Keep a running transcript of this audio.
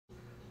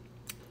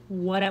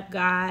What up,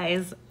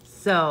 guys?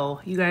 So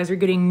you guys are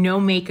getting no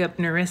makeup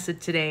Narissa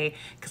today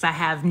because I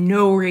have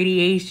no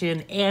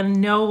radiation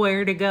and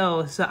nowhere to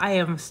go. So I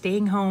am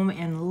staying home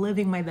and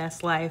living my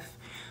best life.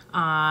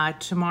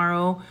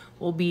 Tomorrow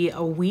will be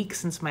a week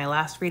since my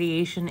last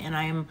radiation and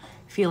I am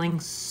feeling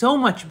so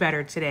much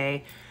better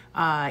today.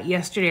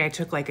 Yesterday I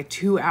took like a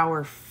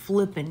 2-hour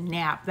flipping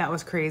nap. That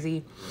was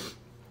crazy.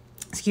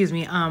 Excuse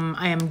me.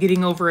 I am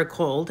getting over a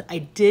cold. I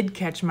did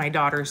catch my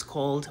daughter's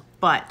cold,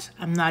 but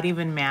I'm not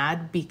even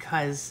mad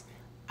because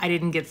I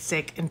didn't get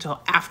sick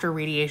until after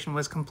radiation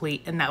was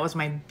complete, and that was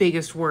my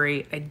biggest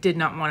worry. I did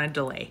not want to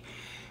delay.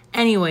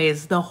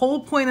 Anyways, the whole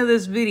point of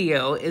this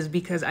video is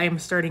because I am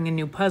starting a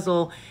new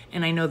puzzle,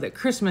 and I know that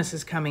Christmas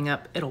is coming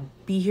up. It'll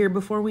be here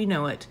before we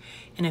know it.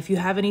 And if you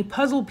have any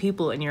puzzle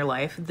people in your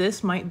life,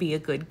 this might be a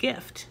good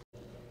gift.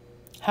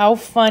 How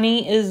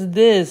funny is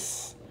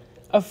this?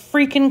 A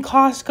freaking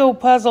Costco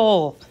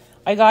puzzle.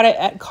 I got it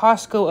at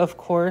Costco, of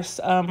course.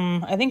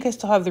 I think I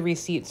still have the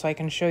receipt so I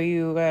can show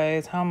you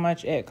guys how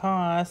much it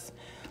costs.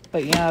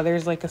 But yeah,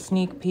 there's like a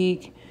sneak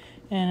peek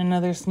and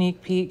another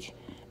sneak peek.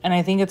 And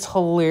I think it's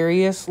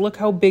hilarious. Look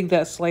how big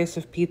that slice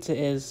of pizza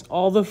is.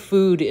 All the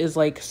food is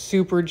like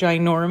super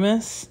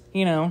ginormous,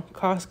 you know,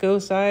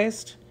 Costco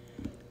sized.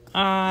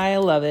 I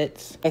love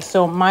it.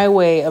 So my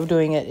way of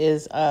doing it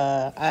is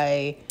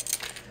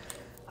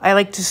I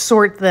like to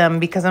sort them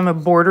because I'm a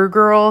border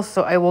girl,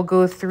 so I will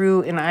go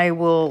through and I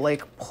will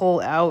like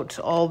pull out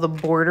all the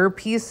border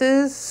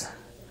pieces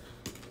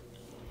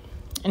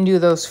and do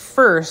those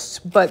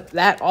first, but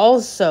that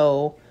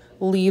also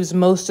leaves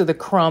most of the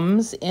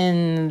crumbs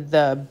in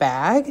the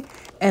bag.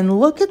 And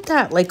look at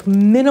that, like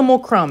minimal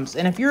crumbs.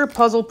 And if you're a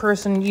puzzle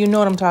person, you know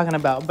what I'm talking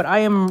about, but I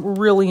am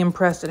really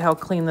impressed at how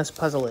clean this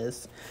puzzle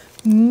is.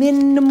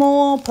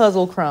 Minimal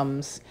puzzle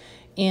crumbs.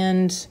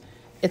 And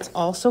it's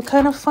also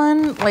kind of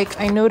fun. Like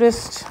I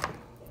noticed,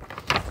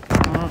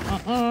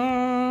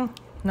 now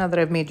that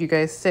I've made you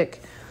guys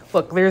sick,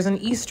 look, there's an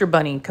Easter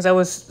bunny because I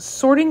was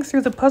sorting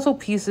through the puzzle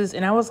pieces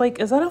and I was like,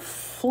 is that a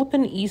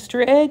flippin'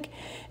 Easter egg?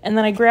 And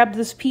then I grabbed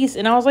this piece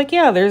and I was like,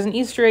 yeah, there's an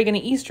Easter egg and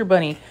an Easter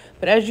bunny.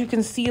 But as you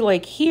can see,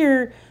 like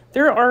here,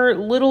 there are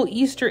little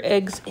Easter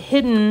eggs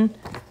hidden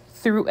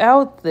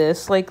throughout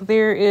this. Like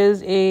there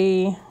is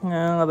the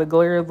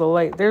glare of the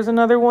light. There's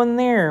another one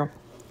there.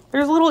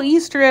 There's little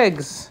Easter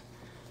eggs.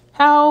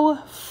 How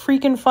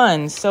freaking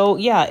fun. So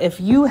yeah, if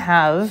you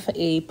have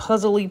a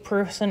puzzly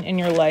person in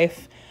your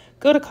life,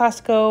 go to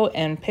Costco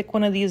and pick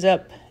one of these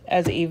up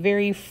as a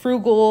very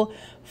frugal,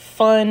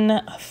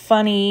 fun,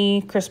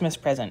 funny Christmas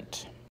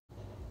present.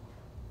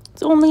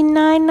 It's only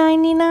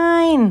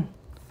 $9.99.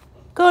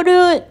 Go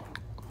do it.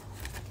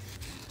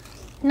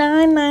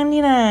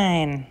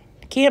 $9.99.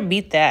 Can't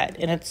beat that.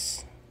 And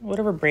it's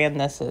whatever brand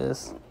this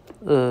is.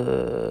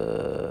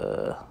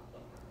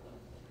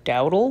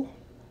 Dowdle?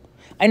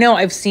 I know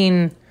I've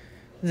seen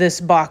this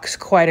box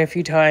quite a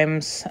few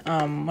times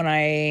when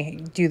I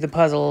do the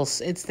puzzles.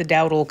 It's the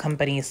Dowdle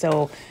company.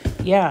 So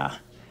yeah,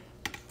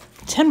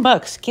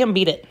 $10. Can't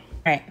beat it.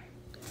 All right.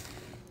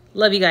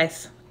 Love you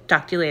guys.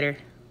 Talk to you later.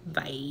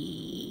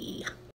 Bye.